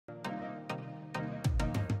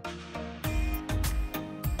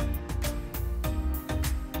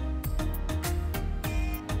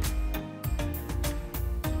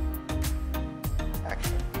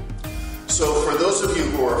So for those of you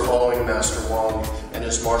who are following Master Wang and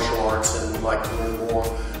his martial arts and would like to learn more,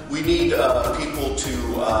 we need people to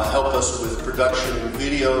help us with production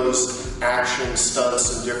videos, action,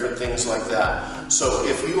 stunts, and different things like that. So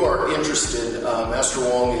if you are interested, Master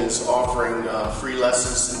Wang is offering free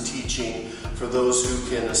lessons and teaching for those who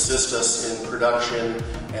can assist us in production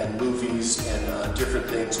and movies and different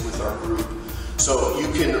things with our group. So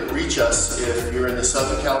you can reach us if you're in the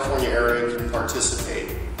Southern California area and can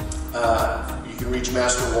participate. You can reach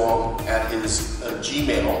Master Wang at his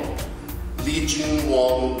Gmail,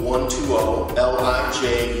 LiJunWang120,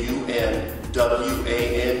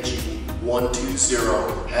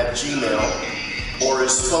 LiJunWang120 at Gmail, or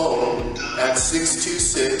his phone at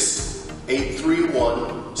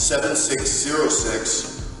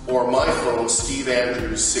 626-831-7606, or my phone, Steve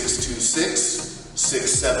Andrews,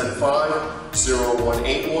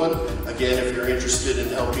 626-675-0181. Again, if you're interested in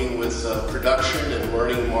helping with production and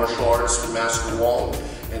learning martial arts from Master Wang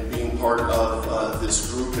and being part of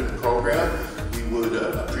this group and program, we would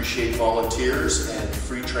appreciate volunteers, and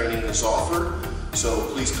free training is offered. So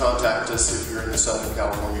please contact us if you're in the Southern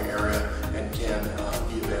California area and can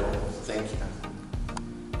be available. Thank you.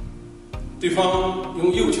 对方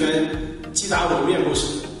用右拳击打我的面部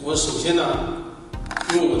时，我首先呢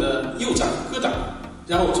用我的右掌格挡，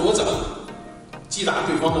然后左掌击打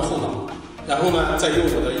对方的后脑，然后呢再用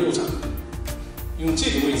我的右掌用这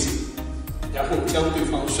个位置，然后将对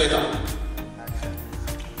方摔倒。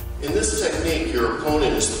In this technique, your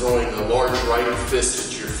opponent is throwing a large right fist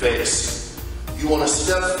at your face. You want to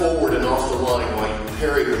step forward and off the line while you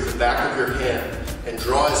parry with the back of your hand and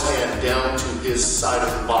draw his hand down to his side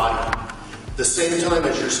of the body. At the same time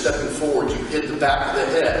as you're stepping forward, you hit the back of the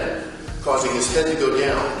head, causing his head to go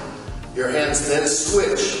down. Your hands then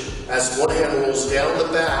switch. As one hand rolls down the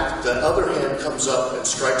back, the other hand comes up and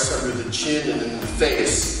strikes under the chin and in the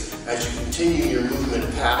face as you continue your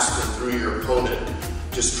movement past and through your opponent,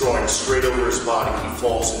 just drawing straight over his body. He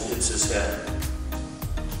falls and hits his head.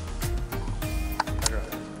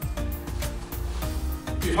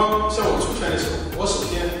 对方向我出拳的时候，我首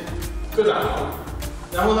先格挡，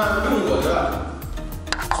然后呢用我的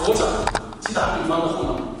左掌击打对方的后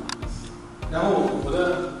脑，然后我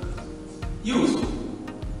的右手，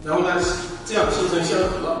然后呢这样形成相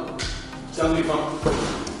合，将对方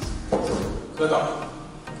格倒。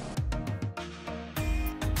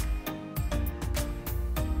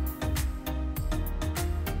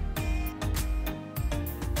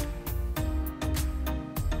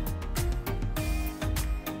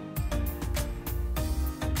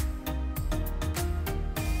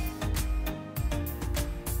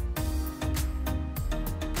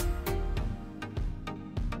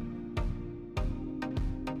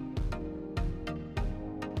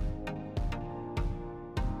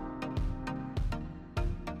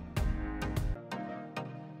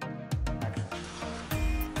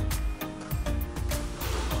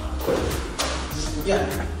Yeah.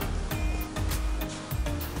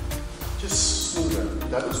 Just smoother.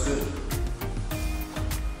 That was good.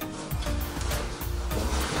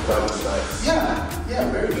 That was nice. Yeah,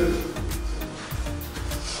 very good.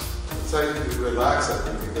 It's like you relax, I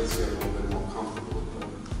think it gets you a little bit more comfortable.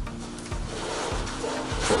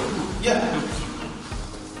 Yeah.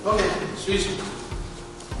 Okay, switch.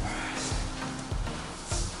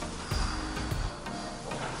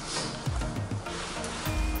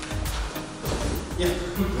 Yeah.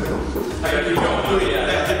 I gotta keep going. Oh,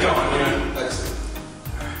 yeah, keep going. Yeah. Excellent.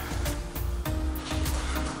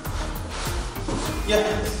 Yeah,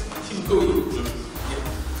 keep going.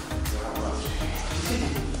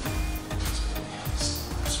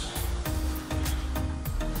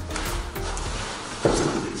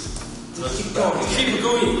 Keep going. Keep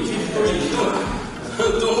going. Keep going.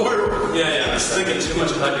 Don't worry. Yeah, I was thinking too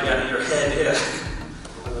much about it got in your head. Yeah.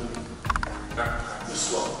 Just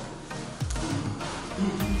slow.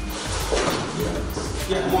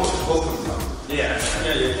 Yeah, Most both of them. Yeah.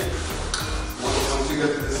 Once you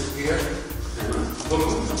get this here, hook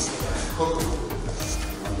them. Hook them.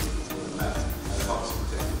 That helps you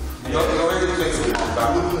take. No anything That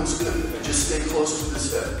movement's good. Just stay close to this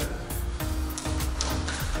head.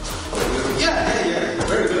 Yeah.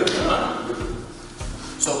 Very good.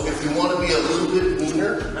 So if you want to be a little bit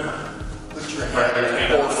meaner, put your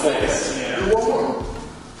hand or forward. Do one more.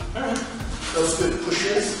 Alright. That was good. Push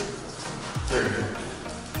in. There you go.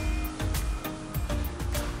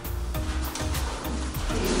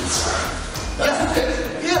 That's okay.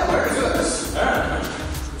 Yeah, very good. Alright.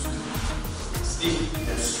 Steve.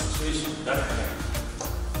 Yes. Switch.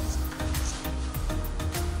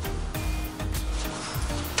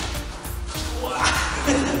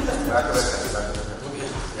 Back of the head, back of the head. Okay.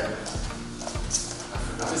 Yeah.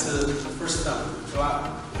 first time.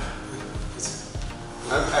 Wow.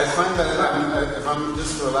 I find that if I'm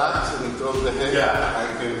just relaxed and throw the head,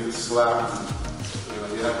 I can slap.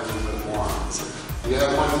 You have a little bit more. You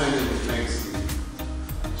have one thing that makes you.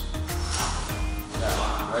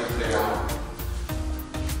 Yeah, right there.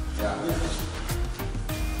 Yeah.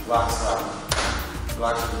 Block slap.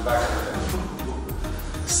 Block to the back of the head.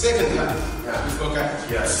 Second time. Yeah. Okay.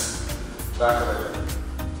 Yes. Back of the head.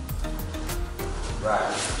 Right.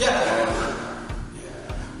 Yeah.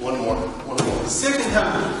 One more. Second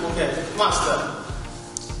time. Okay. Master.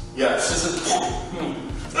 Yes. This is.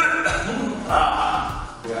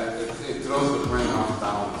 Yeah, it throws the brain off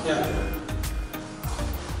down. Yeah.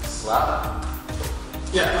 Slap.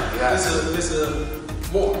 Yeah. Yeah. This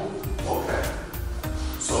is more. Okay.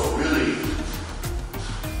 So really,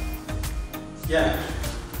 Yeah.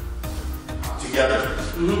 together.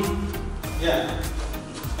 Yeah.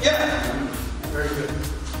 Yeah. Very good.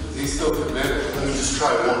 He's still committed. Let me just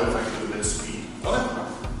try one if I can do it at speed. Okay.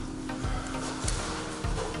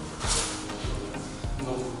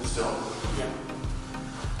 No. Still. Yeah.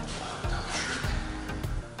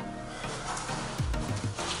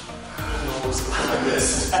 I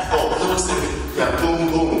missed. Oh, yeah, boom,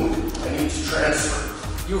 boom. I need to transfer.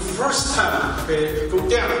 You first time, okay, go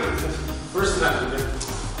down. First time, okay.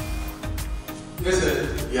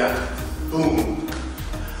 Listen. Yeah. Boom.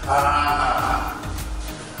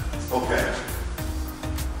 Okay.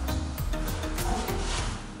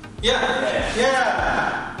 Yeah.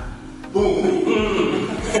 Yeah. Boom.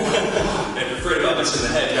 And you're afraid about missing the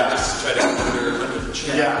head. Yeah. You just try to get under the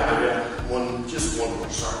chin. Yeah. Just one more.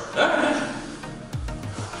 Sorry. Yeah.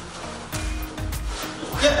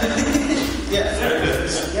 Yeah. Very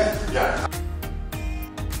good. Yeah. Yeah.